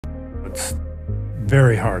It's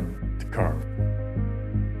very hard to carve.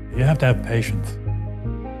 You have to have patience.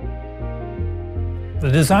 The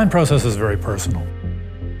design process is very personal.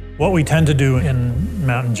 What we tend to do in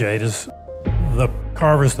Mountain Jade is the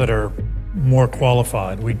carvers that are more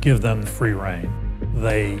qualified, we give them free rein.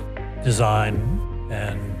 They design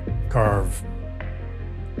and carve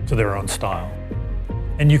to their own style.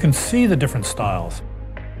 And you can see the different styles.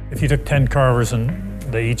 If you took 10 carvers and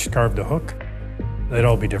they each carved a hook, they'd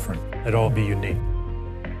all be different. They'd all be unique.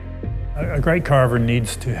 A great carver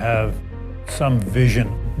needs to have some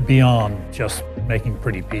vision beyond just making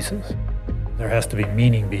pretty pieces. There has to be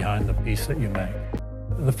meaning behind the piece that you make.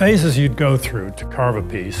 The phases you'd go through to carve a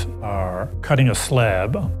piece are cutting a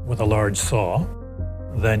slab with a large saw.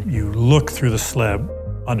 Then you look through the slab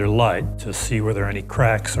under light to see where there are any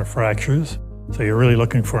cracks or fractures. So you're really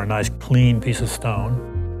looking for a nice clean piece of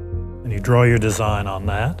stone. And you draw your design on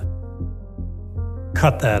that.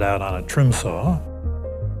 Cut that out on a trim saw.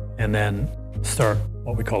 And then start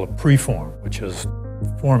what we call a preform, which is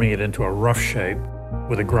forming it into a rough shape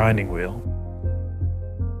with a grinding wheel.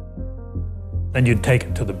 Then you'd take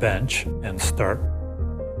it to the bench and start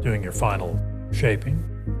doing your final shaping.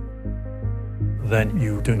 Then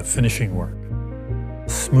you do the finishing work,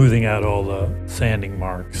 smoothing out all the sanding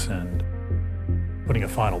marks and putting a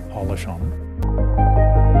final polish on it.